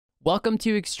Welcome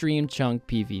to Extreme Chunk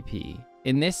PvP.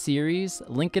 In this series,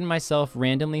 Link and myself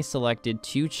randomly selected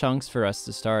 2 chunks for us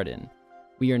to start in.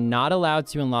 We are not allowed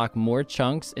to unlock more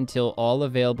chunks until all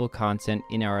available content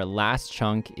in our last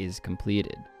chunk is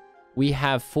completed. We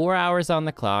have 4 hours on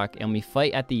the clock and we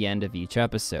fight at the end of each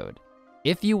episode.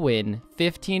 If you win,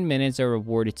 15 minutes are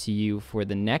rewarded to you for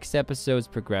the next episode's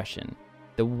progression.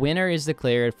 The winner is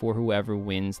declared for whoever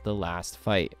wins the last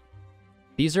fight.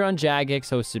 These are on Jagex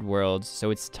hosted worlds,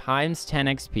 so it's times 10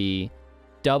 XP,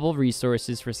 double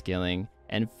resources for skilling,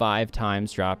 and 5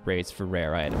 times drop rates for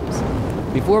rare items.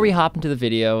 Before we hop into the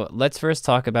video, let's first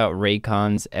talk about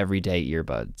Raycon's everyday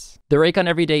earbuds. The Raycon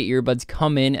everyday earbuds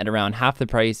come in at around half the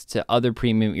price to other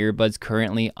premium earbuds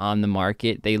currently on the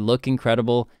market. They look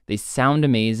incredible, they sound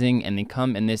amazing, and they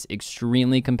come in this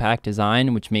extremely compact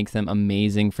design, which makes them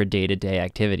amazing for day-to-day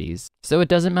activities. So it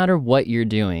doesn't matter what you're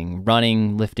doing,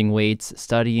 running, lifting weights,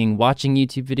 studying, watching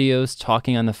YouTube videos,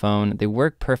 talking on the phone, they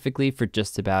work perfectly for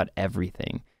just about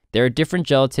everything. There are different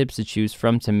gel tips to choose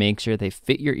from to make sure they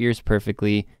fit your ears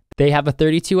perfectly. They have a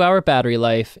 32-hour battery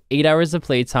life, 8 hours of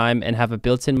playtime, and have a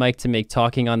built-in mic to make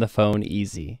talking on the phone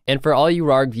easy. And for all you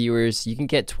Rargh viewers, you can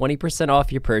get 20%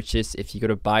 off your purchase if you go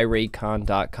to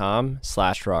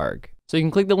buyraycon.com/Rargh. So you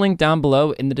can click the link down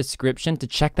below in the description to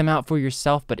check them out for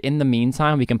yourself, but in the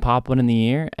meantime, we can pop one in the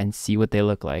ear and see what they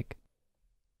look like.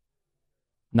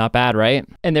 Not bad, right?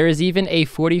 And there is even a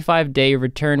 45-day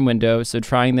return window, so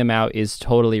trying them out is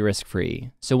totally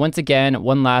risk-free. So once again,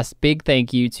 one last big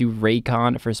thank you to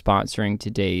Raycon for sponsoring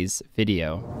today's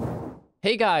video.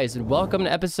 Hey guys, and welcome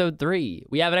to episode 3.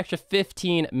 We have an extra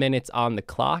 15 minutes on the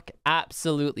clock.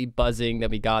 Absolutely buzzing that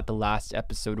we got the last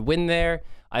episode win there.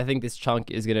 I think this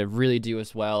chunk is gonna really do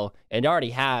us well, and already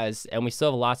has, and we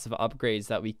still have lots of upgrades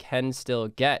that we can still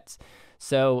get.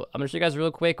 So I'm gonna show you guys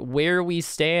real quick where we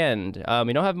stand.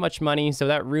 We don't have much money, so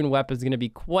that rune weapon is gonna be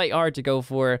quite hard to go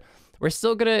for. We're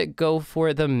still gonna go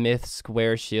for the myth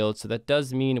square shield, so that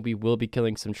does mean we will be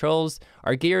killing some trolls.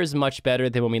 Our gear is much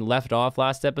better than when we left off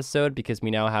last episode because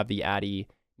we now have the Addy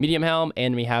medium helm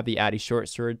and we have the Addy short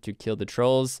sword to kill the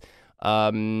trolls.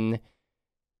 The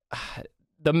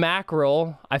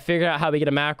mackerel, I figured out how we get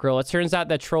a mackerel. It turns out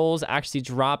that trolls actually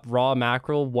drop raw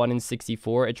mackerel 1 in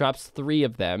 64. It drops 3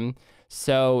 of them.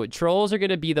 So trolls are going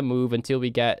to be the move until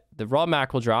we get the raw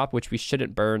mackerel drop, which we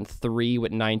shouldn't burn 3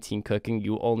 with 19 cooking.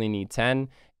 You only need 10.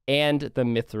 And the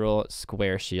mithril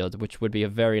square shield, which would be a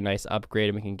very nice upgrade,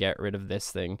 and we can get rid of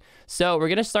this thing. So we're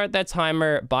going to start that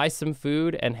timer, buy some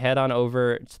food, and head on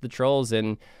over to the trolls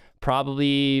and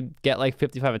probably get like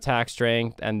 55 attack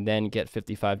strength and then get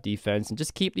 55 defense and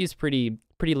just keep these pretty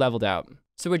leveled out.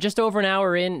 So we're just over an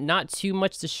hour in, not too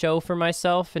much to show for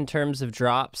myself in terms of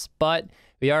drops, but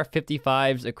we are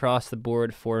 55s across the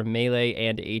board for melee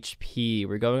and HP.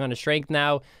 We're going on to strength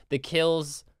now. The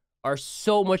kills are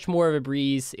so much more of a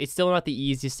breeze. It's still not the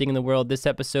easiest thing in the world. This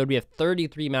episode, we have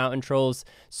 33 mountain trolls,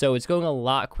 so it's going a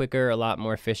lot quicker, a lot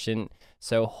more efficient.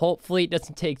 So hopefully it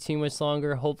doesn't take too much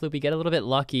longer. Hopefully we get a little bit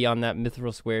lucky on that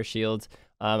mithril square shield.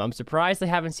 I'm surprised I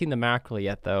haven't seen the mackerel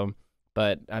yet, though.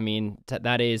 But, I mean,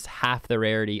 that is half the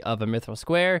rarity of a mithril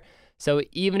square. So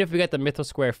even if we get the mithril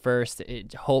square first,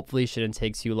 it hopefully shouldn't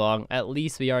take too long. At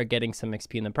least we are getting some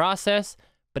XP in the process,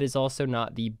 but it's also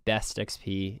not the best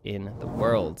XP in the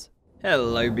world.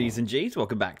 Hello B's and G's,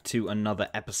 welcome back to another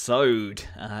episode.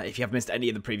 If you have missed any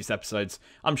of the previous episodes,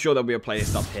 I'm sure there'll be a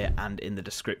playlist up here and in the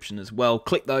description as well.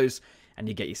 Click those and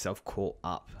you get yourself caught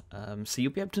up, so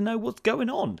you'll be able to know what's going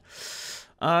on.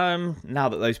 Now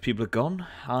that those people are gone,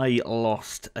 I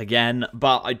lost again,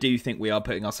 but I do think we are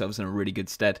putting ourselves in a really good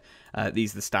stead.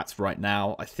 These are the stats right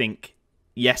now. I think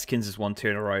Yeskins has won 2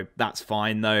 in a row. That's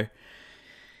fine though.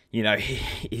 You know,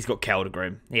 he's got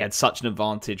Keldegrim. He had such an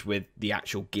advantage with the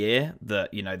actual gear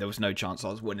that, you know, there was no chance I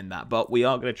was winning that. But we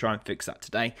are going to try and fix that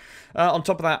today. On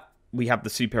top of that, we have the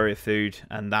superior food,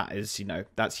 and that is, you know,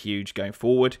 that's huge going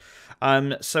forward. So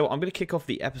I'm going to kick off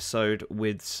the episode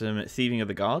with some thieving of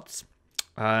the guards,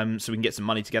 so we can get some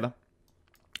money together.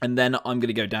 And then I'm going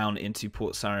to go down into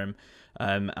Port Sarim,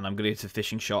 and I'm going to go to the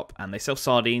fishing shop, and they sell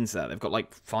sardines there. They've got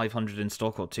like 500 in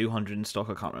stock or 200 in stock,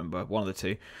 I can't remember, one of the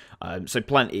two. So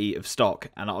plenty of stock,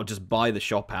 and I'll just buy the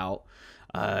shop out,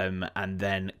 and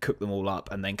then cook them all up,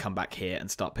 and then come back here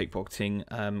and start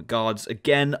pickpocketing guards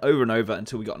again over and over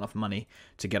until we got enough money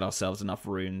to get ourselves enough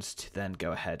runes to then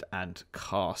go ahead and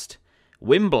cast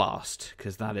Wind Blast,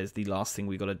 because that is the last thing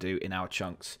we got to do in our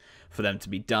chunks for them to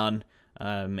be done.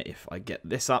 If I get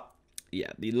this up,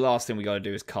 yeah, the last thing we got to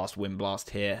do is cast Wind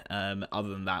Blast here. Other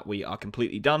than that, we are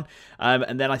completely done.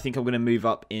 And then I think I'm going to move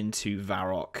up into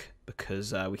Varrock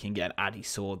because we can get an Addy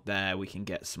sword there. We can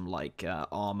get some like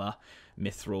armor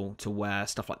mithril to wear,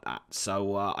 stuff like that.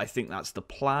 So I think that's the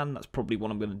plan. That's probably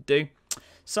what I'm going to do.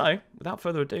 So without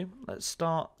further ado, let's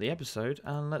start the episode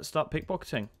and let's start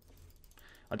pickpocketing.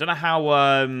 I don't know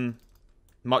how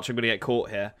much I'm going to get caught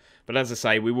here, but as I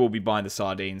say, we will be buying the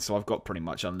sardines, so I've got pretty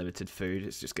much unlimited food.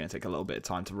 It's just going to take a little bit of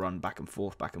time to run back and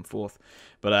forth,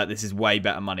 but this is way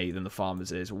better money than the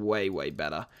farmers is, way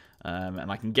better,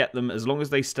 and I can get them as long as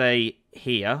they stay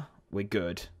here. We're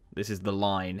good. This is the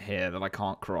line here that I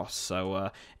can't cross,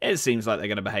 so it seems like they're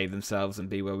going to behave themselves and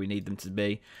be where we need them to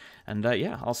be, and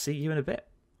yeah, I'll see you in a bit.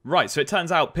 Right, so it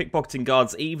turns out pickpocketing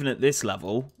guards, even at this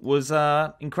level, was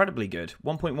incredibly good.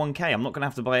 1.1k, I'm not going to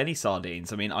have to buy any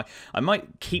sardines. I mean, I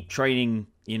might keep training,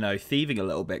 you know, thieving a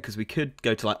little bit, because we could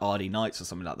go to, like, RD Knights or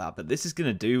something like that, but this is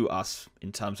going to do us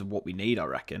in terms of what we need, I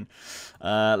reckon.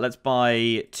 Let's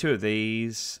buy 2 of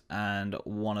these and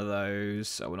 1 of those.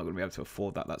 So we're not going to be able to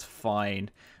afford that, that's fine.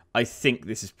 I think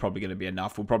this is probably going to be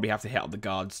enough. We'll probably have to hit up the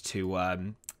guards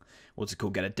to... what's it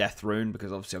called, get a death rune,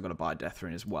 because obviously I've got to buy a death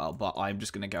rune as well, but I'm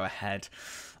just going to go ahead.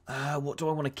 What do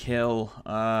I want to kill?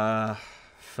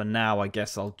 For now, I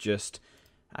guess I'll just...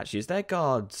 Actually, is there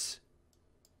guards?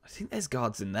 I think there's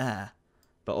guards in there,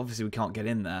 but obviously we can't get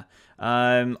in there.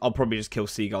 I'll probably just kill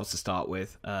seagulls to start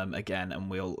with, again, and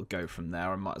we'll go from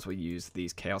there. I might as well use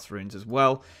these chaos runes as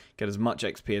well, get as much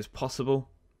XP as possible.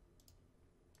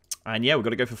 And yeah, we've got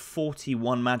to go for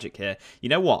 41 magic here. You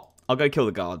know what? I'll go kill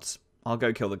the guards. I'll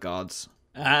go kill the guards.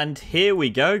 And here we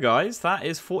go, guys. That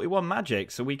is 41 magic.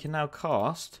 So we can now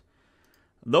cast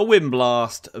the Wind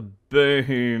Blast.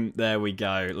 Boom. There we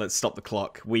go. Let's stop the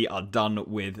clock. We are done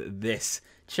with this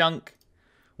chunk.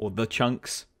 Or the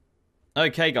chunks.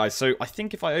 Okay, guys. So I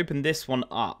think if I open this one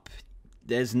up...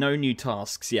 There's no new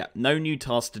tasks yet. No new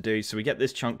tasks to do, so we get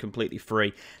this chunk completely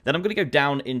free. Then I'm going to go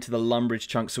down into the Lumbridge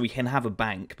chunk so we can have a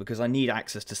bank, because I need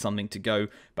access to something to go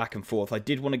back and forth. I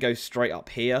did want to go straight up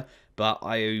here, but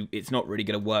it's not really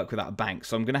going to work without a bank,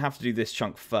 so I'm going to have to do this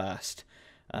chunk first.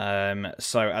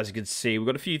 So as you can see, we've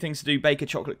got a few things to do. Bake a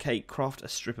chocolate cake, craft a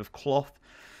strip of cloth,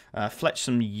 fletch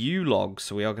some yew logs,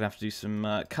 so we are going to have to do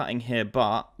some cutting here,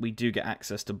 but we do get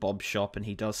access to Bob's shop, and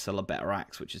he does sell a better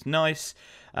axe, which is nice,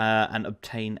 and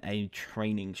obtain a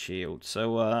training shield.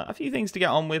 So a few things to get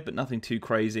on with, but nothing too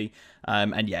crazy,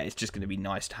 and yeah, it's just going to be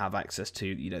nice to have access to,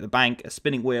 you know, the bank, a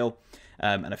spinning wheel,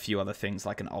 and a few other things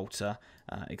like an altar,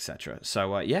 etc.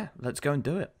 So yeah, let's go and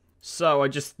do it. So I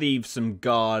just thieved some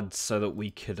guards so that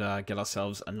we could get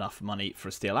ourselves enough money for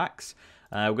a steel axe.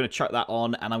 We're going to chuck that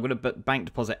on, and I'm going to bank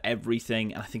deposit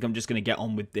everything, and I think I'm just going to get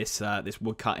on with this this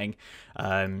wood cutting,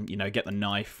 you know, get the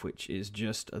knife, which is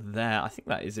just there. I think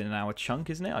that is in our chunk,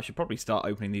 isn't it? I should probably start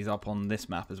opening these up on this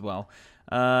map as well.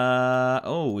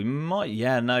 Oh, we might,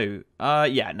 yeah, no.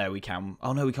 Yeah, no, we can.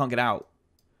 Oh, no, we can't get out.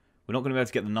 We're not going to be able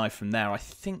to get the knife from there. I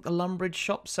think the Lumbridge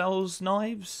shop sells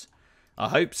knives. I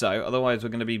hope so, otherwise we're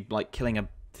going to be, like, killing a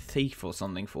thief or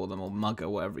something for them, or mugger,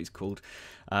 whatever he's called.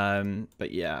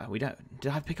 But yeah, we don't...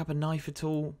 Did I pick up a knife at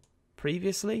all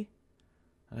previously?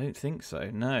 I don't think so,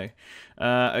 no.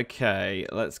 Okay,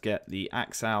 let's get the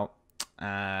axe out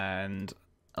and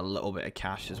a little bit of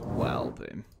cash as well.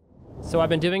 Boom. So I've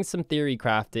been doing some theory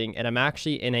crafting, and I'm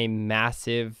actually in a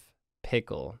massive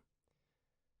pickle.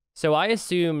 So I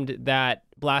assumed that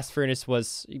Blast Furnace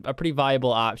was a pretty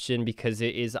viable option because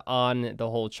it is on the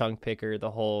whole chunk picker,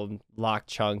 the whole lock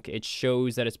chunk. It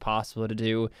shows that it's possible to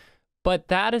do. But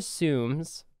that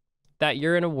assumes that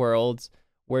you're in a world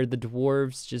where the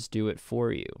dwarves just do it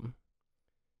for you.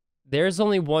 There's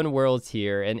only one world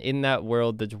here, and in that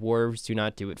world, the dwarves do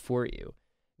not do it for you.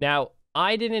 Now,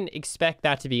 I didn't expect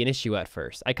that to be an issue at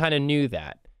first. I kind of knew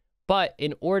that. But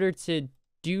in order to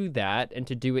do that and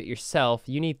to do it yourself,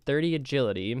 you need 30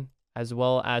 agility, as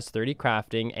well as 30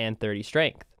 crafting and 30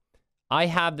 strength. I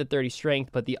have the 30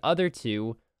 strength, but the other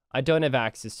two I don't have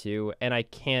access to, and I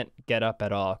can't get up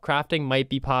at all. Crafting might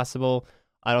be possible.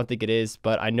 I don't think it is,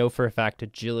 but I know for a fact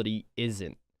agility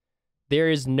isn't. There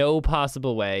is no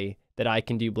possible way that I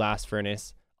can do Blast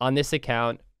Furnace on this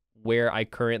account where I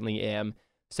currently am.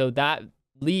 So that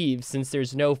leaves, since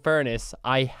there's no furnace,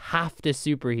 I have to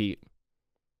superheat,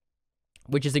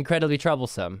 which is incredibly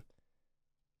troublesome.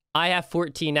 I have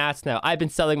 14 gnats now. I've been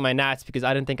selling my gnats because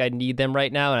I didn't think I'd need them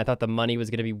right now, and I thought the money was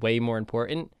going to be way more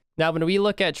important. Now, when we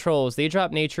look at trolls, they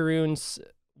drop nature runes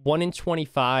 1 in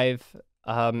 25,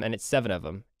 and it's 7 of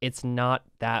them. It's not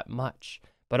that much.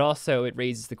 But also, it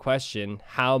raises the question,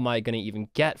 how am I going to even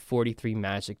get 43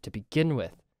 magic to begin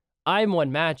with? I'm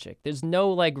 1 magic. There's no,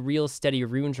 like, real steady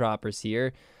rune droppers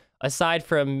here, aside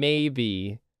from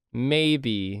maybe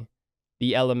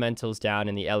the elementals down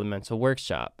in the elemental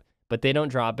workshop. But they don't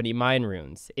drop any mine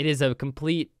runes. It is a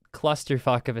complete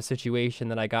clusterfuck of a situation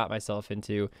that I got myself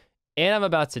into, and I'm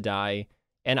about to die,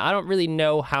 and I don't really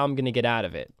know how I'm gonna get out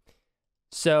of it.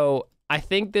 So I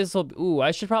think this will, ooh,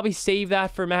 I should probably save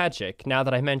that for magic now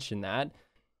that I mentioned that.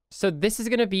 So this is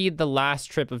gonna be the last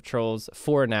trip of trolls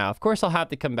for now. Of course, I'll have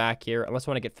to come back here unless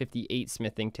I want to get 58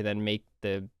 smithing to then make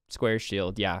the square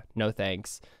shield. Yeah, no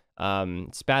thanks.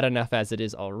 It's bad enough as it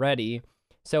is already.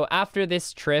 So after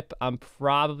this trip, I'm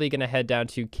probably gonna head down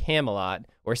to Camelot,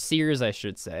 or Sears, I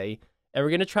should say. And we're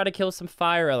going to try to kill some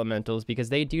fire elementals because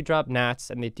they do drop gnats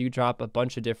and they do drop a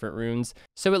bunch of different runes.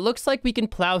 So it looks like we can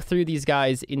plow through these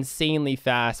guys insanely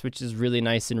fast, which is really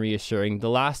nice and reassuring. The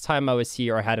last time I was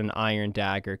here, I had an iron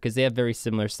dagger because they have very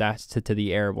similar stats to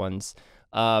the air ones.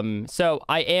 So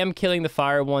I am killing the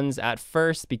fire ones at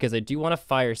first because I do want to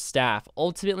fire staff.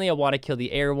 Ultimately, I want to kill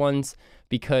the air ones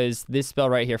because this spell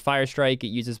right here, Fire Strike, it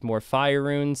uses more fire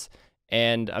runes.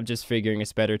 And I'm just figuring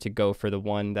it's better to go for the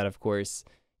one that, of course,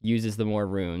 uses the more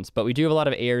runes. But we do have a lot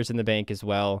of airs in the bank as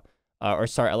well. Or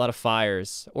sorry, a lot of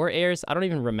fires or airs. I don't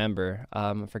even remember.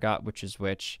 I forgot which is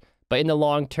which. But in the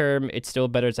long term, it's still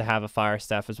better to have a fire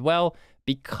staff as well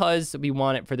because we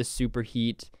want it for the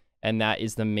superheat. And that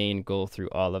is the main goal through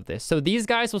all of this. So these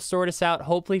guys will sort us out,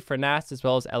 hopefully for gnats as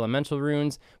well as elemental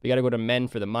runes. We got to go to men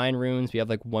for the mine runes. We have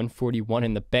like 141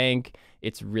 in the bank.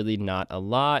 It's really not a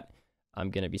lot. I'm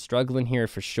going to be struggling here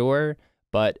for sure.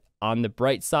 But on the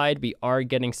bright side, we are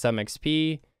getting some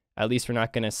XP. At least we're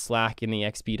not going to slack in the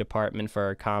XP department for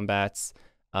our combats.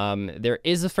 There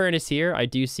is a furnace here. I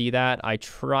do see that. I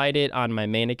tried it on my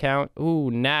main account.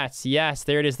 Ooh, gnats. Yes,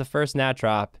 there it is. The first gnat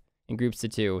drop in groups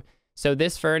of 2. So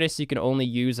this furnace you can only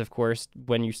use, of course,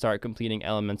 when you start completing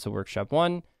Elemental Workshop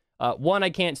 1. 1, I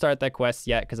can't start that quest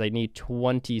yet because I need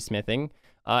 20 smithing.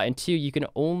 And 2, you can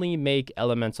only make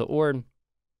elemental ore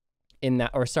in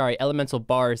that, or sorry, elemental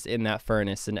bars in that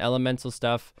furnace. And elemental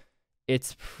stuff,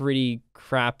 it's pretty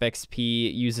crap XP.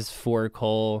 It uses 4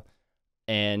 coal,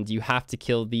 and you have to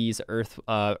kill these earth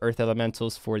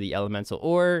elementals for the elemental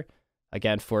ore.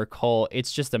 Again, 4 coal.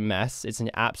 It's just a mess. It's an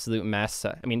absolute mess.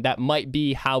 I mean, that might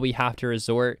be how we have to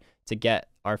resort to get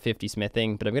our 50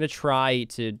 smithing, but I'm going to try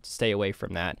to stay away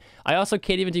from that. I also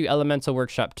can't even do Elemental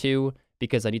Workshop 2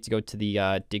 because I need to go to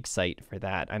the dig site for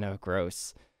that. I know,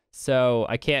 gross. So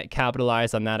I can't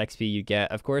capitalize on that XP you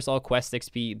get. Of course, all quest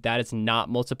XP, that is not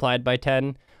multiplied by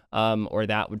 10, or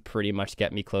that would pretty much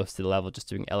get me close to the level just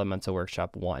doing Elemental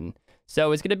Workshop 1.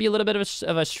 So it's going to be a little bit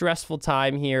of a stressful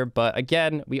time here, but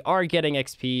again, we are getting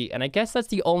XP, and I guess that's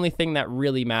the only thing that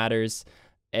really matters.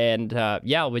 And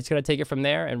yeah, we're just going to take it from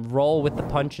there and roll with the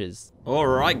punches. All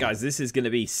right, guys, this is going to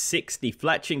be 60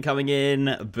 fletching coming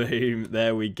in. Boom,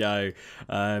 there we go,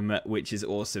 which is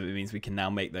awesome. It means we can now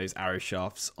make those arrow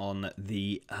shafts on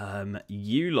the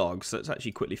U-log. So let's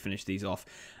actually quickly finish these off.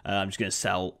 I'm just going to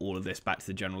sell all of this back to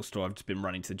the general store. I've just been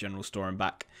running to the general store and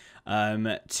back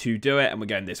to do it, and we're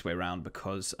going this way around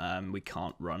because we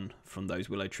can't run from those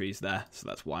willow trees there, so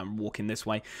that's why I'm walking this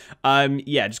way.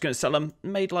 Yeah, just going to sell them.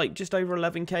 Made like just over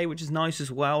 11k, which is nice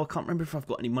as well. I can't remember if I've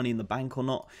got any money in the bank or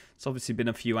not. It's obviously been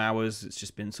a few hours. It's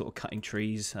just been sort of cutting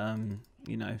trees,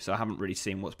 you know, so I haven't really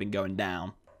seen what's been going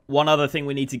down. One other thing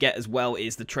we need to get as well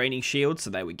is the training shield, so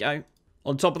there we go.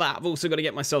 On top of that, I've also got to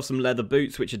get myself some leather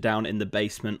boots, which are down in the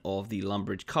basement of the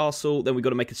Lumbridge Castle. Then we've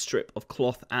got to make a strip of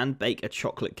cloth and bake a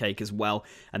chocolate cake as well.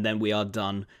 And then we are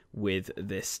done with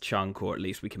this chunk, or at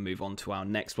least we can move on to our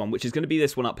next one, which is going to be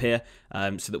this one up here,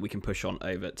 so that we can push on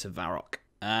over to Varrock.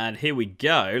 And here we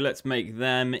go. Let's make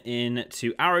them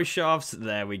into arrow shafts.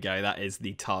 There we go. That is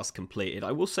the task completed.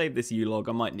 I will save this U-log.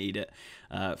 I might need it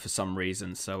for some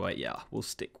reason. So, yeah, we'll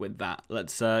stick with that.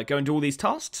 Let's go and do all these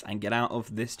tasks and get out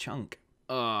of this chunk.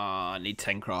 Oh, I need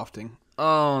 10 crafting.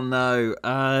 Oh, no.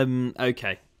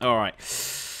 Okay. All right.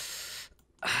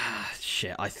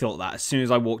 Shit, I thought that. As soon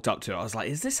as I walked up to it, I was like,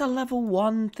 is this a level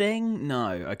 1 thing?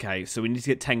 No. Okay, so we need to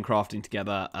get 10 crafting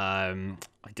together. I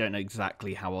don't know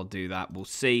exactly how I'll do that. We'll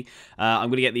see. I'm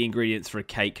going to get the ingredients for a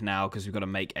cake now because we've got to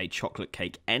make a chocolate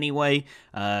cake anyway.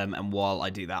 And while I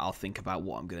do that, I'll think about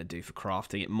what I'm going to do for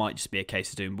crafting. It might just be a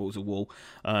case of doing balls of wool.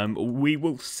 We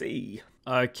will see.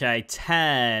 Okay,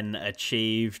 10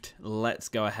 achieved. Let's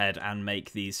go ahead and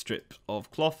make these strips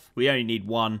of cloth. We only need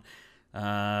 1.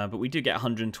 But we do get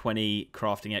 120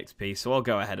 crafting XP, so I'll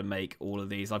go ahead and make all of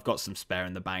these. I've got some spare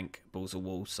in the bank, balls of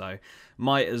wool, so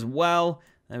might as well.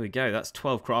 There we go, that's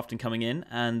 12 crafting coming in,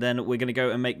 and then we're going to go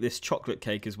and make this chocolate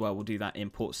cake as well. We'll do that in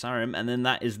Port Sarim, and then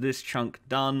that is this chunk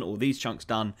done, or these chunks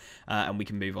done, and we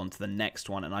can move on to the next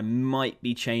one. And I might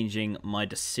be changing my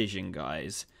decision,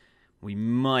 guys. We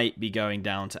might be going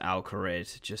down to Al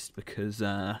Kharid, just because...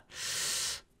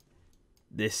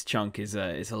 This chunk is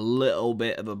a little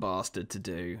bit of a bastard to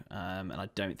do, and I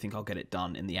don't think I'll get it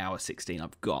done in the hour 16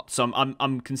 I've got. So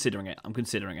I'm considering it. I'm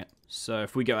considering it. So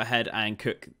if we go ahead and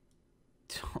cook,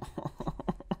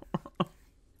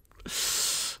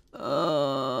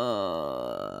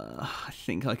 I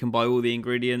think I can buy all the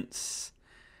ingredients.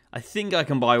 I think I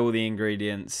can buy all the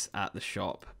ingredients at the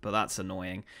shop, but that's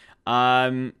annoying.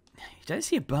 You don't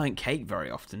see a burnt cake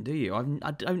very often, do you?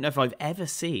 I don't know if I've ever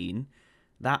seen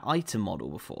that item model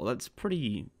before. That's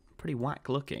pretty whack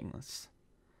looking. That's...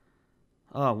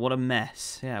 Oh, what a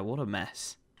mess. Yeah, what a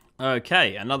mess.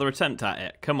 Okay, another attempt at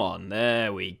it. Come on,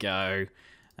 there we go.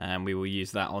 And we will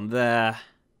use that on there.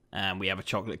 And we have a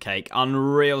chocolate cake.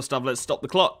 Unreal stuff. Let's stop the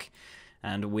clock.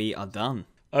 And we are done.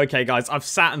 Okay, guys, I've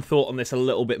sat and thought on this a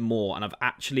little bit more, and I've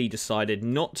actually decided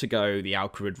not to go the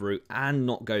Alcarid route and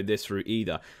not go this route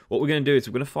either. What we're going to do is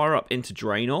we're going to fire up into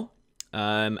Draenor.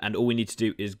 And all we need to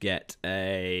do is get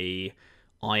a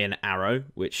iron arrow,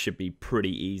 which should be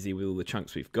pretty easy with all the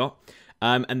chunks we've got.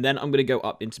 And then I'm going to go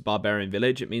up into Barbarian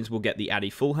Village. It means we'll get the Addy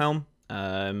Full Helm,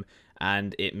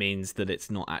 and it means that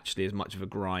it's not actually as much of a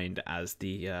grind as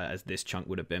the as this chunk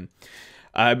would have been.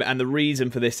 And the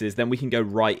reason for this is then we can go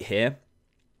right here,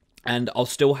 and I'll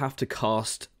still have to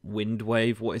cast Wind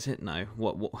Wave. What is it? No,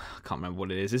 what? I can't remember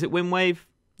what it is. Is it Wind Wave?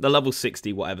 The level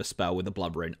 60 whatever spell with the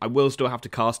Blood Rune. I will still have to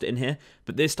cast it in here,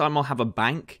 but this time I'll have a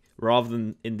bank rather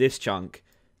than in this chunk.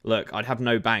 Look, I'd have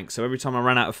no bank, so every time I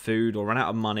ran out of food or ran out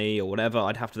of money or whatever,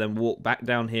 I'd have to then walk back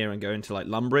down here and go into like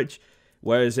Lumbridge,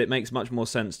 whereas it makes much more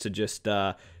sense to just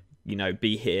you know,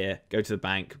 be here, go to the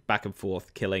bank, back and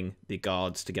forth, killing the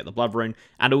guards to get the Blood Rune.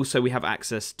 And also we have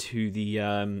access to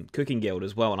the cooking guild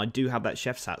as well, and I do have that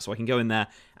chef's hat, so I can go in there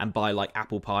and buy like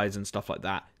apple pies and stuff like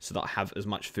that, so that I have as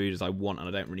much food as I want, and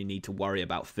I don't really need to worry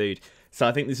about food. So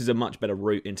I think this is a much better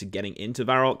route into getting into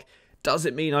Varrock. Does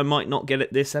it mean I might not get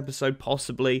it this episode?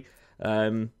 Possibly.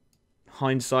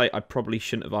 Hindsight, I probably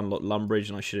shouldn't have unlocked Lumbridge,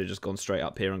 and I should have just gone straight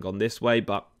up here and gone this way,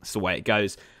 but it's the way it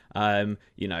goes.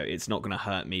 You know, it's not going to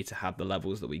hurt me to have the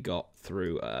levels that we got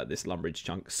through this Lumbridge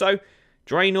chunk. So,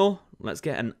 Draenor, let's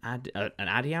get an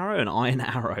Addy arrow, an iron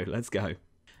arrow. Let's go.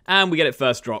 And we get it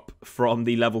first drop from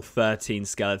the level 13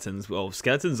 skeletons. Well,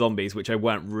 skeleton zombies, which I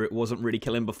wasn't really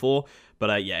killing before.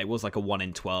 But yeah, it was like a 1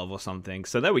 in 12 or something.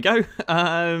 So there we go.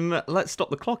 Let's stop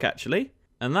the clock, actually.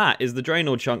 And that is the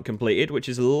Draenor chunk completed, which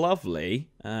is lovely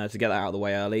to get that out of the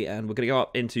way early. And we're going to go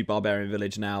up into Barbarian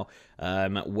Village now,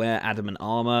 wear adamant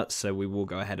armor, so we will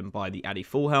go ahead and buy the Addy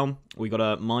Full Helm. We got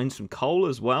to mine some coal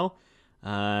as well.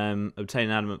 Obtain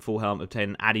an adamant full helm, obtain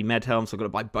an Addy med helm, so I've got to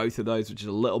buy both of those, which is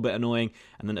a little bit annoying,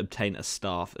 and then obtain a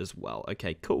staff as well.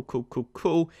 Okay,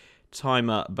 cool.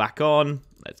 Timer back on.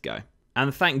 Let's go.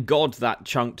 And thank God that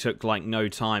chunk took like no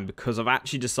time, because I've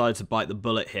actually decided to bite the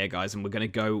bullet here, guys, and we're going to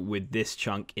go with this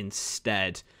chunk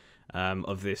instead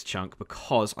of this chunk,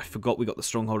 because I forgot we got the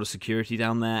Stronghold of Security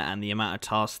down there, and the amount of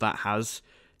tasks that has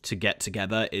to get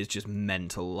together is just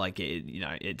mental. Like,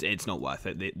 it's not worth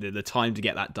it. The time to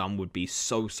get that done would be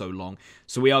so long.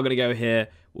 So we are going to go here.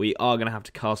 We are going to have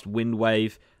to cast Wind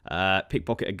Wave,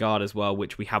 pickpocket a guard as well,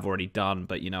 which we have already done,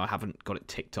 but I haven't got it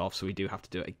ticked off, so we do have to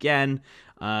do it again.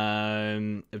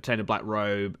 Obtain a black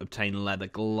robe, obtain leather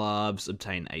gloves,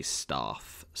 obtain a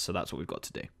staff. So that's what we've got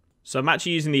to do. So I'm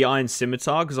actually using the Iron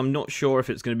Scimitar because I'm not sure if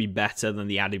it's going to be better than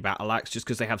the Addy Battle Axe, just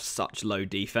because they have such low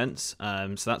defense.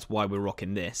 So that's why we're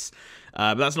rocking this.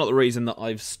 But that's not the reason that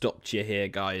I've stopped you here,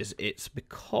 guys. It's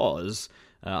because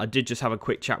I did just have a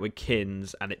quick chat with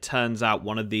Kins, and it turns out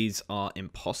one of these are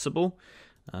impossible.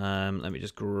 Let me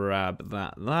just grab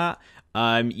that.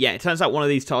 Yeah, it turns out one of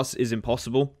these tasks is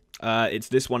impossible. It's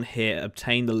this one here,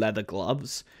 obtain the leather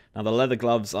gloves. Now, the leather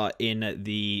gloves are in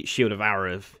the Shield of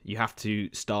Arav. You have to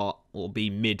start or be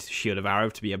mid Shield of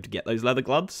Arav to be able to get those leather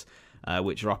gloves,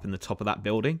 which are up in the top of that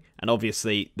building. And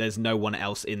obviously, there's no one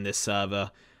else in this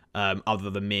server other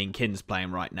than me and Kins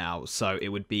playing right now. So it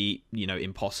would be,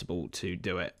 impossible to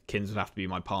do it. Kins would have to be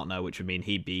my partner, which would mean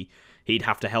he'd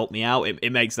have to help me out.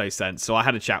 It makes no sense. So I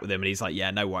had a chat with him, and he's like,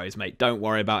 yeah, no worries, mate. Don't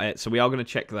worry about it. So we are going to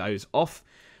check those off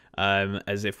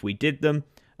as if we did them.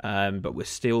 But we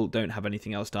still don't have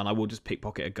anything else done. I will just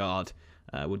pickpocket a guard.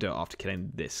 We'll do it after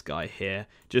killing this guy here,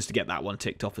 just to get that one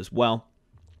ticked off as well.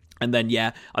 And then,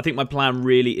 yeah, I think my plan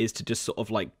really is to just sort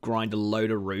of like grind a load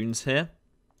of runes here.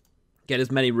 Get as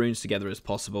many runes together as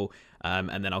possible.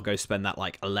 And then I'll go spend that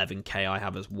like 11k I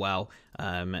have as well,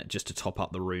 just to top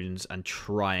up the runes and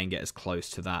try and get as close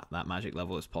to that magic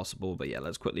level as possible. But yeah,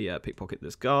 let's quickly pickpocket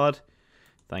this guard.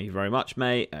 Thank you very much,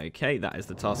 mate. Okay, that is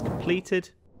the task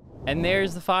completed. And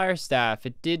there's the fire staff.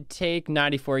 It did take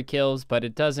 94 kills, but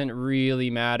it doesn't really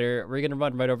matter. We're going to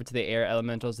run right over to the air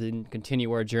elementals and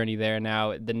continue our journey there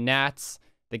now. The gnats,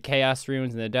 the chaos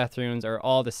runes, and the death runes are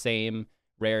all the same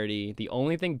rarity. The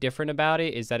only thing different about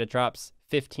it is that it drops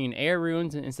 15 air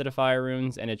runes instead of fire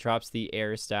runes, and it drops the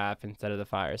air staff instead of the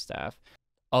fire staff.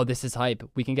 Oh, this is hype.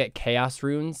 We can get chaos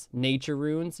runes, nature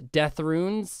runes, death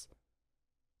runes.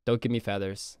 Don't give me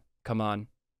feathers. Come on.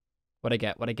 What'd I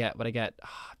get? What'd I get? What'd I get?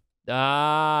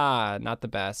 Ah, not the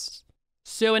best.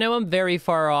 So I know I'm very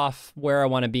far off where I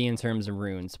want to be in terms of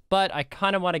runes, but I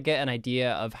kind of want to get an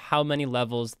idea of how many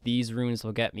levels these runes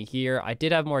will get me here. I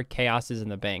did have more chaoses in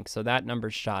the bank, so that number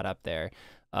shot up there.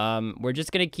 We're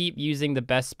just going to keep using the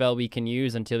best spell we can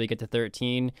use until we get to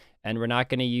 13, and we're not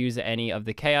going to use any of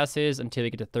the chaoses until we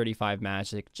get to 35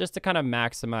 magic, just to kind of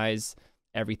maximize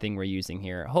everything we're using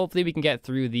here. Hopefully we can get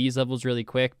through these levels really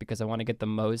quick because I want to get the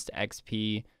most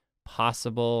XP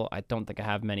possible. I don't think I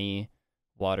have many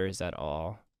waters at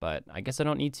all, but I guess I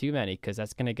don't need too many because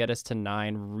that's going to get us to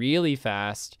 9 really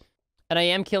fast. And I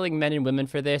am killing men and women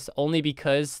for this only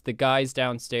because the guys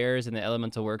downstairs in the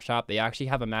elemental workshop, they actually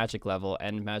have a magic level,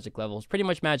 and magic level is pretty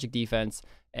much magic defense.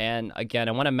 And again,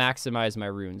 I want to maximize my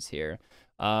runes here.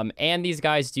 And these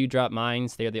guys do drop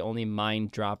mines. They're the only mine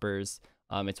droppers.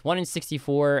 It's 1 in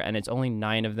 64 and it's only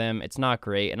 9 of them. It's not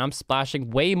great. And I'm splashing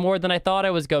way more than I thought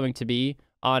I was going to be,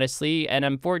 honestly. And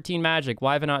I'm 14 magic.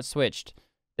 Why have I not switched?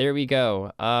 There we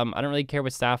go. I don't really care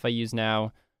what staff I use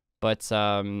now. But,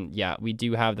 yeah, we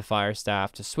do have the fire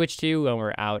staff to switch to when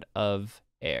we're out of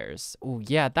airs. Oh,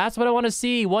 yeah, that's what I want to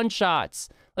see. One-shots.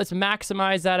 Let's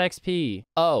maximize that XP.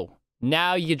 Oh,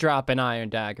 now you drop an iron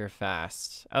dagger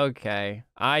fast. Okay,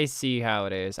 I see how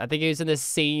it is. I think it was in the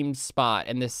same spot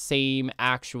and the same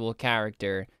actual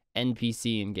character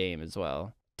NPC in game as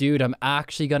well. Dude, I'm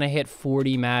actually going to hit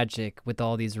 40 magic with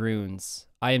all these runes.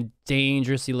 I am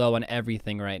dangerously low on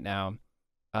everything right now.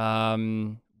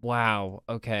 Wow,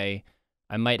 okay.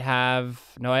 I might have...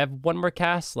 No, I have 1 more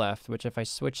cast left, which if I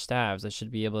switch staves, I should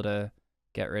be able to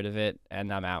get rid of it,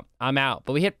 and I'm out. I'm out,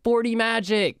 but we hit 40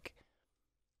 magic!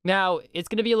 Now, it's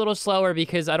going to be a little slower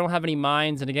because I don't have any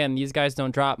mines, and again, these guys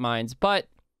don't drop mines, but,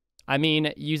 I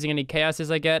mean, using any chaoses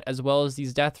I get, as well as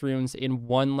these death runes in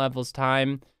 1 level's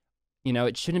time, you know,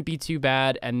 it shouldn't be too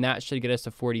bad, and that should get us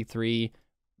to 43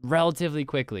 relatively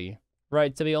quickly.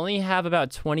 Right, so we only have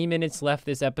about 20 minutes left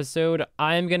this episode.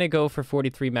 I'm going to go for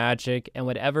 43 magic, and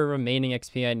whatever remaining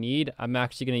XP I need, I'm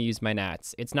actually going to use my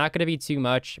gnats. It's not going to be too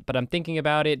much, but I'm thinking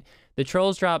about it. The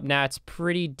trolls drop gnats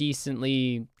pretty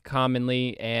decently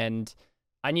commonly, and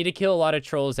I need to kill a lot of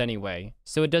trolls anyway.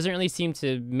 So it doesn't really seem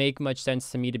to make much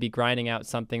sense to me to be grinding out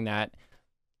something that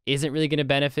isn't really going to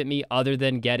benefit me other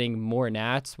than getting more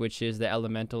gnats, which is the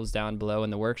elementals down below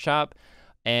in the workshop.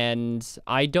 And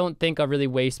I don't think I'll really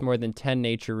waste more than 10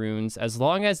 nature runes. As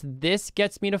long as this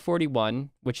gets me to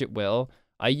 41, which it will,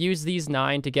 I use these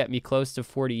 9 to get me close to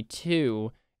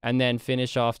 42, and then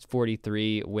finish off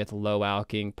 43 with low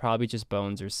alking, probably just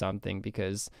bones or something,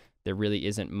 because there really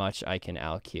isn't much I can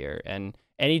alk here. And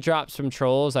any drops from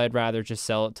trolls, I'd rather just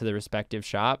sell it to the respective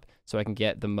shop so I can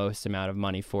get the most amount of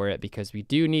money for it, because we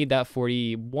do need that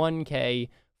 41k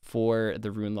for the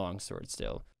rune longsword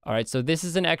still. All right, so this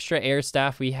is an extra air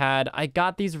staff we had. I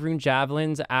got these rune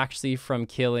javelins actually from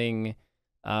killing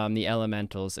the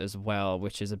elementals as well,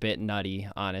 which is a bit nutty,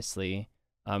 honestly.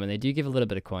 And they do give a little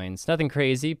bit of coins. Nothing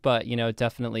crazy, but, you know,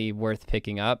 definitely worth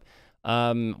picking up.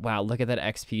 Wow, look at that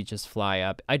XP just fly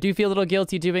up. I do feel a little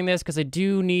guilty doing this because I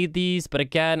do need these, but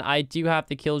again, I do have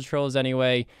to kill trolls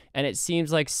anyway, and it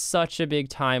seems like such a big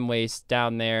time waste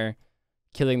down there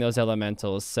killing those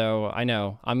elementals. So I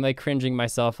know I'm like cringing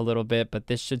myself a little bit, but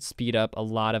this should speed up a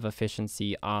lot of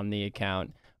efficiency on the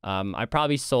account. I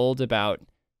probably sold about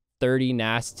 30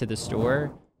 NAS to the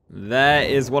store. There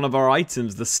is one of our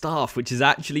items, the staff, which is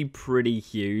actually pretty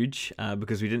huge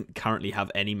because we didn't currently have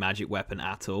any magic weapon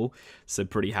at all. So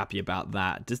pretty happy about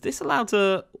that. Does this allow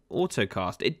to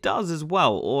autocast? It does as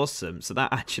well. Awesome. So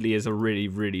that actually is a really,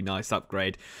 really nice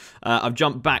upgrade. I've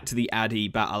jumped back to the Addy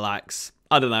Battle Axe.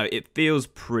 I don't know, it feels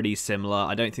pretty similar.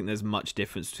 I don't think there's much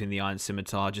difference between the Iron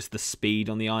Scimitar. Just the speed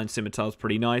on the Iron Scimitar is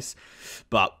pretty nice.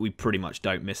 But we pretty much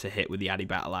don't miss a hit with the Addy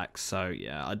Battle Axe. So,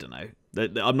 yeah, I don't know.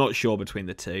 I'm not sure between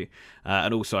the two.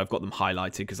 And also, I've got them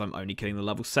highlighted because I'm only killing the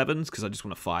level 7s because I just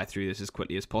want to fire through this as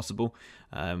quickly as possible.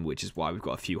 Which is why we've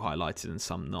got a few highlighted and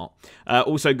some not.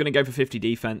 Also, going to go for 50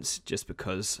 defense just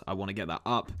because I want to get that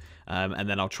up. And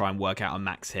then I'll try and work out a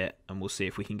max hit. And we'll see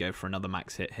if we can go for another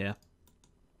max hit here.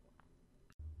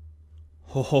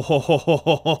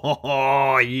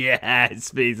 Oh,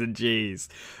 yes, B's and G's.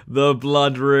 The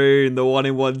Blood Rune, the 1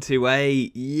 in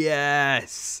 128.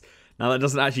 Yes. Now, that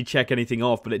doesn't actually check anything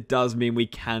off, but it does mean we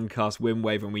can cast Wind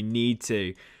Wave when we need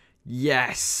to.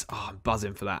 Yes. Oh, I'm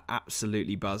buzzing for that.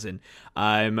 Absolutely buzzing.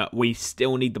 We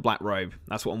still need the Black Robe.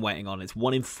 That's what I'm waiting on. It's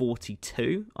 1 in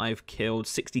 42. I've killed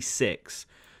 66.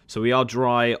 So we are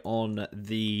dry on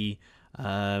the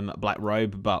Black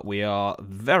Robe, but we are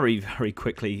very, very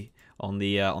quickly on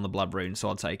the Blood Rune. So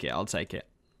I'll take it. I'll take it.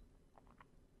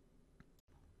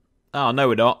 Oh, no,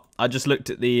 we're not. I just looked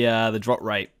at the drop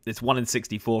rate. It's 1 in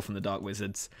 64 from the Dark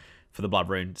Wizards for the Blood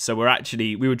Rune. So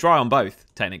we were dry on both,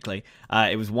 technically.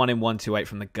 It was 1 in 128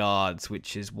 from the Guards,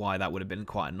 which is why that would have been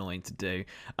quite annoying to do.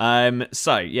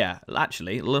 So, yeah,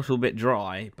 actually, a little bit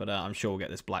dry, but I'm sure we'll get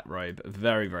this Black Robe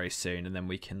very, very soon, and then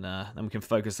we can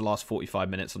focus the last 45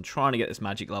 minutes on trying to get this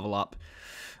magic level up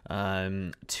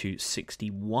to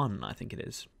 61, I think it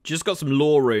is. Just got some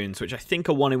lore runes, which I think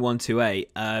are 1 in 128,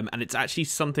 and it's actually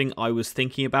something I was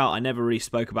thinking about. I never really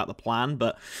spoke about the plan,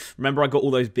 but remember I got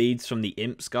all those beads from the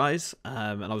imps, guys,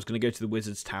 and I was going to go to the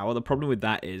Wizard's Tower. The problem with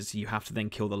that is you have to then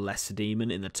kill the Lesser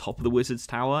Demon in the top of the Wizard's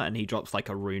Tower, and he drops like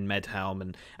a rune med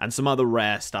helm and some other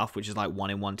rare stuff, which is like 1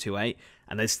 in 128,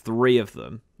 and there's 3 of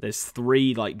them. There's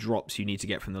 3 like drops you need to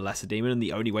get from the Lesser Demon, and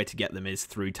the only way to get them is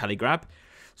through Telegrab.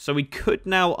 So we could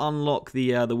now unlock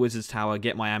the Wizard's Tower,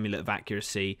 get my Amulet of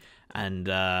Accuracy, and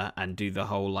do the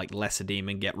whole like Lesser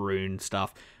Demon, get rune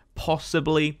stuff.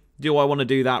 Possibly. Do I want to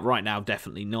do that right now?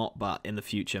 Definitely not, but in the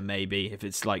future, maybe. If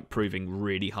it's like proving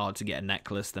really hard to get a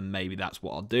necklace, then maybe that's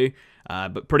what I'll do.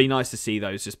 But pretty nice to see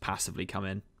those just passively come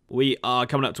in. We are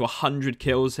coming up to 100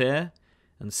 kills here,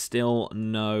 and still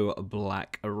no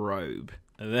Black Robe.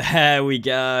 There we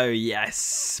go.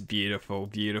 Yes. Beautiful,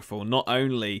 beautiful. Not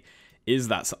only is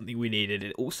that something we needed,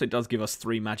 it also does give us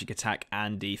 3 magic attack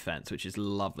and defense, which is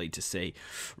lovely to see.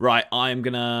 Right, I'm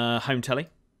gonna home telly,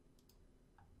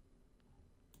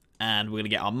 and we're gonna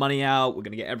get our money out. We're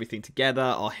gonna get everything together.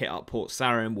 I'll hit up Port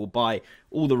Sarim. We'll buy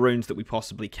all the runes that we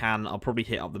possibly can. I'll probably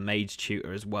hit up the Mage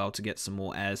Tutor as well to get some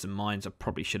more heirs and mines. I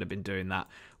probably should have been doing that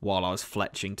while I was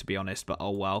fletching, to be honest, but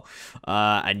oh well.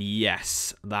 And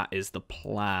yes, that is the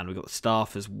plan. We've got the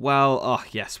staff as well. Oh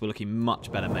yes, we're looking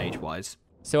much better mage-wise.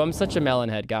 So I'm such a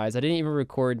melonhead, guys. I didn't even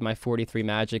record my 43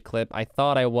 magic clip. I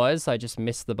thought I was. I just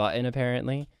missed the button,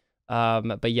 apparently.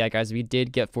 But yeah, guys, we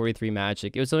did get 43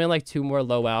 magic. It was only like 2 more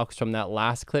low alks from that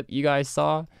last clip you guys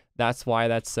saw. That's why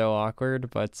that's so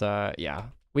awkward. But yeah,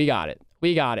 we got it.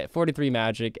 We got it. 43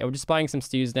 magic. And we're just buying some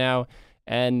stews now.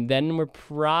 And then we're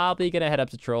probably going to head up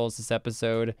to Trolls this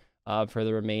episode for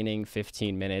the remaining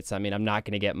 15 minutes. I mean, I'm not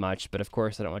going to get much, but of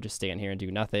course I don't want to just stand here and do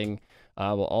nothing.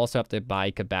 We'll also have to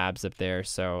buy kebabs up there,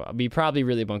 so we probably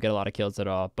really won't get a lot of kills at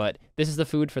all, but this is the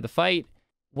food for the fight.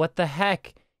 What the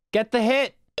heck? Get the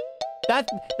hit!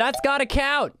 That's gotta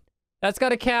count! That's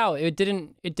gotta count. It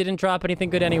didn't drop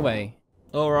anything good anyway.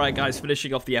 Alright guys,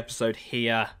 finishing off the episode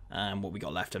here. What we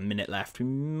got left, a minute left. We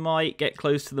might get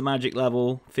close to the magic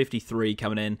level, 53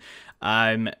 coming in.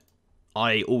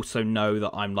 I also know that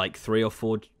I'm like 3 or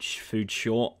 4 food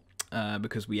short.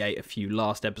 Because we ate a few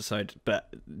last episode,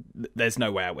 but there's no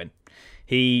way I win.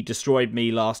 He destroyed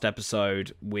me last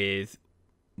episode with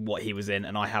what he was in,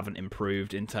 and I haven't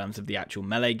improved in terms of the actual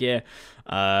melee gear.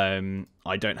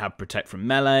 I don't have protect from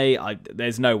melee.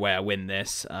 There's no way I win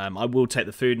this. I will take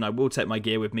the food, and I will take my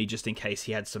gear with me just in case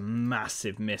he had some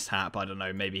massive mishap. I don't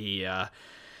know, maybe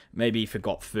he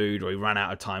forgot food, or he ran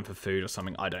out of time for food or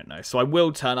something. I don't know. So I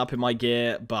will turn up in my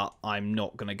gear, but I'm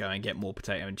not going to go and get more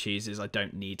potato and cheeses. I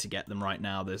don't need to get them right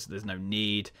now. There's no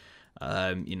need.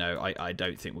 You know, I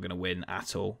don't think we're going to win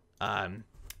at all.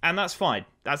 And that's fine.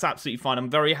 That's absolutely fine. I'm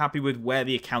very happy with where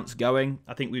the account's going.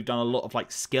 I think we've done a lot of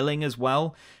like skilling as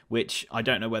well, which I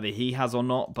don't know whether he has or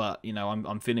not, but you know,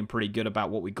 I'm feeling pretty good about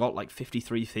what we got, like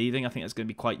 53 thieving. I think that's going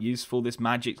to be quite useful. This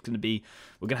magic's going to be,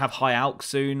 we're going to have high alch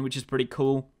soon, which is pretty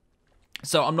cool.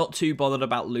 So I'm not too bothered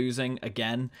about losing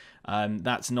again.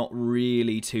 That's not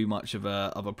really too much of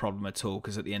a problem at all,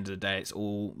 because at the end of the day, it's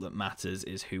all that matters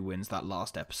is who wins that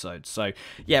last episode. So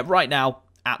yeah, right now,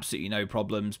 absolutely no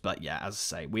problems. But yeah, as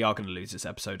I say, we are going to lose this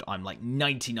episode. I'm like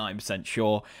 99%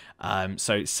 sure.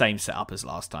 So same setup as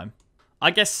last time.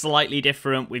 I guess slightly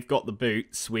different. We've got the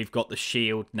boots. We've got the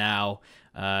shield now.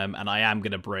 And I am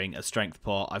going to bring a strength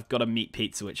pot. I've got a meat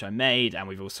pizza, which I made, and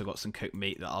we've also got some cooked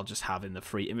meat that I'll just have in the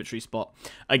free inventory spot.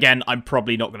 Again, I'm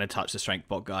probably not going to touch the strength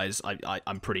pot, guys.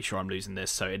 I'm pretty sure I'm losing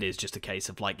this, so it is just a case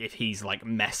of, like, if he's, like,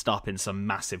 messed up in some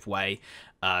massive way,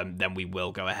 then we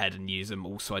will go ahead and use them.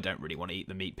 Also, I don't really want to eat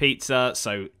the meat pizza,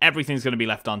 so everything's going to be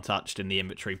left untouched in the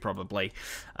inventory, probably.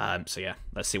 So, yeah,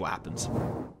 let's see what happens.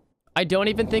 I don't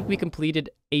even think we completed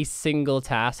a single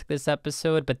task this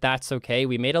episode, but that's okay.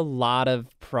 We made a lot of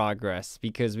progress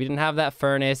because we didn't have that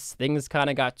furnace. Things kind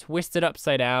of got twisted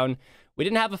upside down. We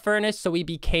didn't have a furnace, so we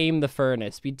became the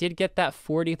furnace. We did get that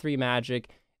 43 magic,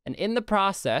 and in the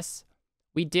process,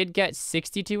 we did get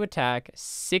 62 attack,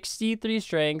 63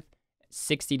 strength,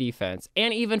 60 defense,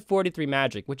 and even 43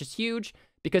 magic, which is huge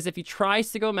because if he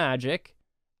tries to go magic,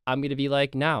 I'm going to be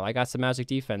like, no, I got some magic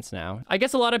defense now. I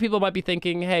guess a lot of people might be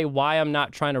thinking, hey, why I'm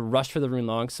not trying to rush for the rune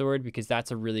longsword because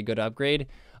that's a really good upgrade.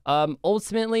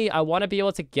 Ultimately, I want to be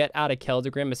able to get out of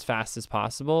Keldagrim as fast as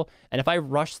possible. And if I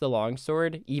rush the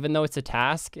longsword, even though it's a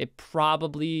task, it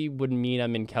probably would mean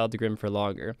I'm in Keldagrim for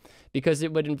longer because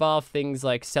it would involve things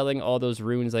like selling all those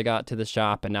runes I got to the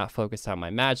shop and not focus on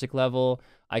my magic level.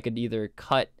 I could either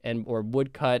cut or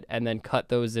wood cut and then cut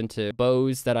those into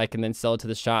bows that I can then sell to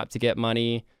the shop to get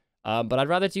money. But I'd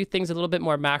rather do things a little bit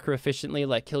more macro efficiently,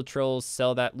 like kill trolls,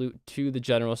 sell that loot to the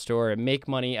general store, and make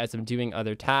money as I'm doing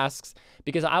other tasks,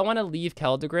 because I want to leave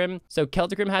Keldagrim. So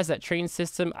Keldagrim has that train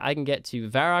system. I can get to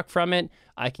Varrock from it.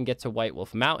 I can get to White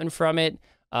Wolf Mountain from it.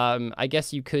 I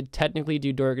guess you could technically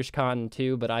do Dorgish Khan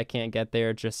too, but I can't get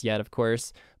there just yet, of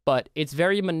course. But it's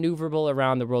very maneuverable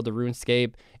around the world of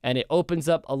RuneScape, and it opens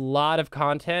up a lot of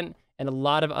content and a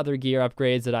lot of other gear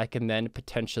upgrades that I can then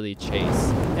potentially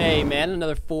chase. Hey man,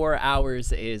 another 4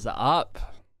 hours is up.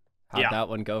 How'd that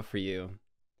one go for you?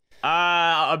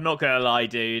 I'm not gonna lie,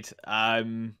 dude.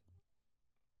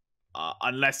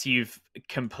 Unless you've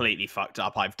completely fucked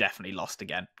up, I've definitely lost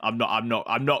again. I'm not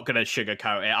gonna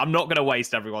sugarcoat it. I'm not gonna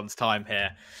waste everyone's time here.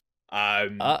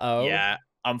 Yeah,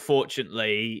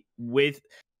 unfortunately,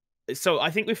 so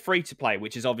I think with free to play,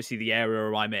 which is obviously the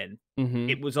area I'm in,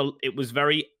 it was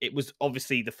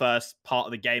obviously the first part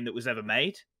of the game that was ever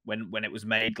made when it was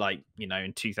made, like, you know,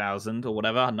 in 2000 or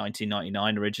whatever,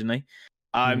 1999 originally.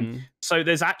 So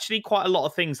there's actually quite a lot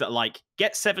of things that, like,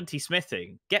 get 70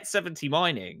 smithing, get 70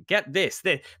 mining, get this,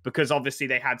 because obviously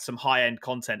they had some high end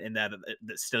content in there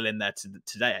that's still in there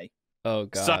today. Oh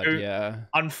god, so, yeah.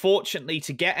 Unfortunately,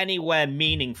 to get anywhere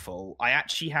meaningful, I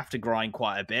actually have to grind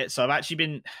quite a bit. So I've actually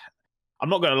been, I'm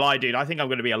not going to lie, dude, I think I'm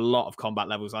going to be a lot of combat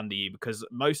levels under you because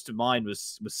most of mine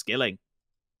was skilling.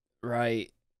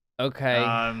 Right. Okay.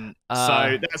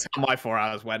 So that's how my 4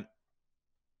 hours went.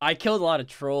 I killed a lot of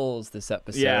trolls this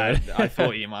episode. Yeah, I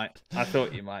thought you might.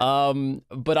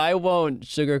 But I won't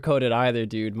sugarcoat it either,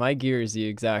 dude. My gear is the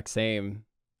exact same.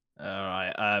 All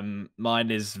right.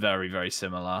 Mine is very, very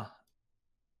similar.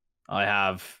 I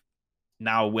have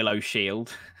now Willow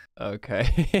Shield.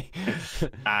 Okay.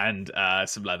 And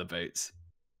some leather boots.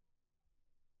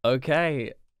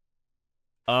 Okay.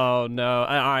 Oh no!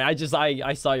 I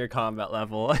saw your combat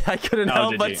level. I couldn't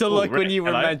help but to look when you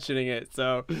were mentioning it.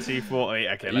 So 240.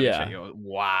 Okay, let me check your.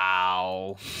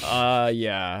 Wow.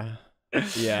 Yeah.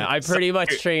 I pretty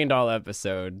much trained all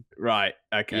episode. Right.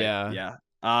 Okay. Yeah.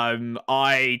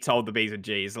 I told the B's and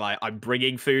G's, like, I'm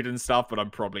bringing food and stuff, but I'm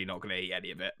probably not gonna eat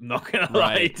any of it. I'm not gonna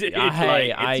lie, dude.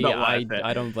 Hey, like,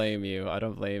 I don't blame you.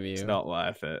 It's not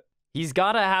worth it. He's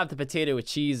gotta have the potato with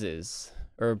cheeses.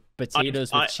 Or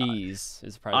potatoes with cheese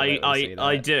is probably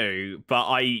I do, but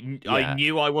I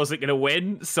knew I wasn't gonna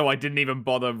win, so I didn't even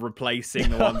bother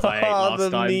replacing the ones I ate last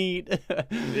time. Meat.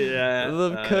 Yeah,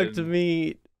 the cooked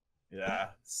meat. Yeah.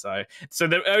 So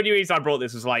the only reason I brought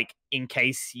this was, like, in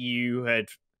case you had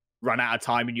run out of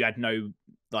time and you had no,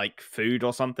 like, food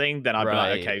or something, then I'd be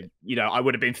like, okay, you know, I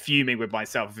would have been fuming with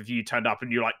myself if you turned up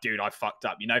and you're like, dude, I fucked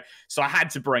up, you know. So I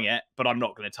had to bring it, but I'm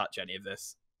not gonna touch any of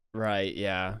this. Right.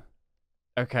 Yeah.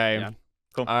 Okay. Yeah.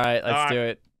 Cool. All right, let's do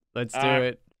it. Let's do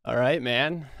it. All right,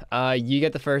 man. You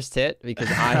get the first hit because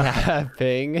I have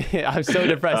ping. I'm so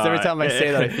depressed every time I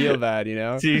say that. I feel bad, you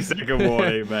know. 2-second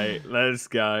warning, mate. Let's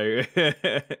go.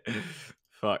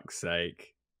 Fuck's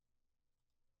sake.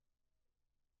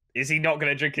 Is he not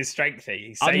going to drink his strength tea?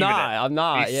 He's saving I'm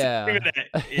not. He's yeah.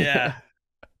 Yeah.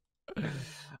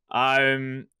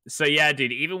 So yeah,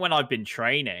 dude. Even when I've been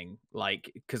training, like,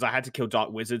 because I had to kill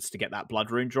dark wizards to get that blood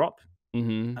rune drop.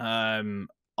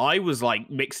 I was, like,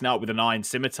 mixing out with an iron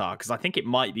scimitar because I think it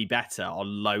might be better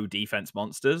on low defense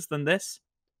monsters than this.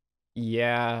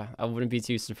 Yeah, I wouldn't be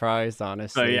too surprised,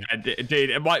 honestly. So yeah, dude,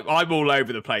 I'm all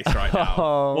over the place right now.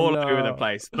 Over the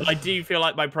place. But I do feel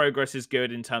like my progress is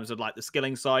good in terms of, like, the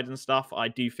skilling side and stuff. I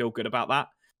do feel good about that.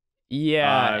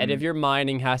 Yeah, and if your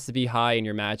mining has to be high in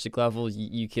your magic level,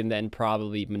 you can then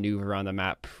probably maneuver around the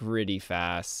map pretty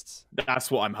fast. That's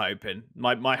what I'm hoping.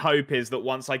 My hope is that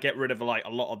once I get rid of, like, a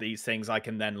lot of these things, I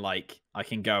can then, like, I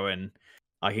can go and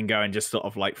just sort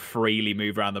of, like, freely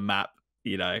move around the map,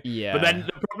 you know. Yeah. But then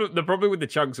the problem with the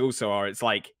chunks also are, it's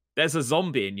like, there's a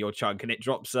zombie in your chunk and it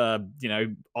drops a,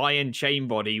 iron chain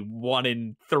body 1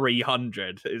 in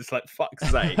 300. It's like, fuck's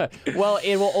sake. Well,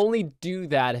 it will only do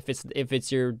that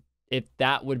if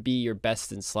that would be your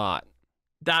best in slot.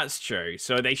 That's true.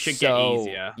 So they should get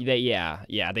easier.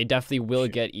 They definitely will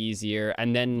get easier.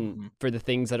 And then for the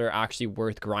things that are actually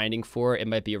worth grinding for, it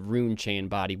might be a rune chain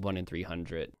body 1 in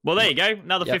 300. Well, there you go.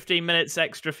 Another 15 minutes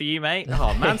extra for you, mate.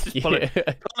 Oh, man's just pulling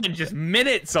just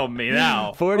minutes on me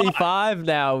now. 45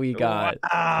 now we got.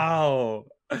 Wow.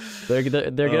 They're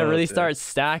gonna really start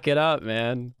stacking up,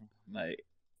 man. Mate,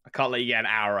 I can't let you get an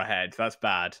hour ahead. That's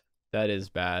bad. That is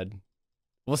bad.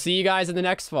 We'll see you guys in the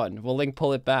next one. We'll link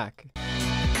pull it back.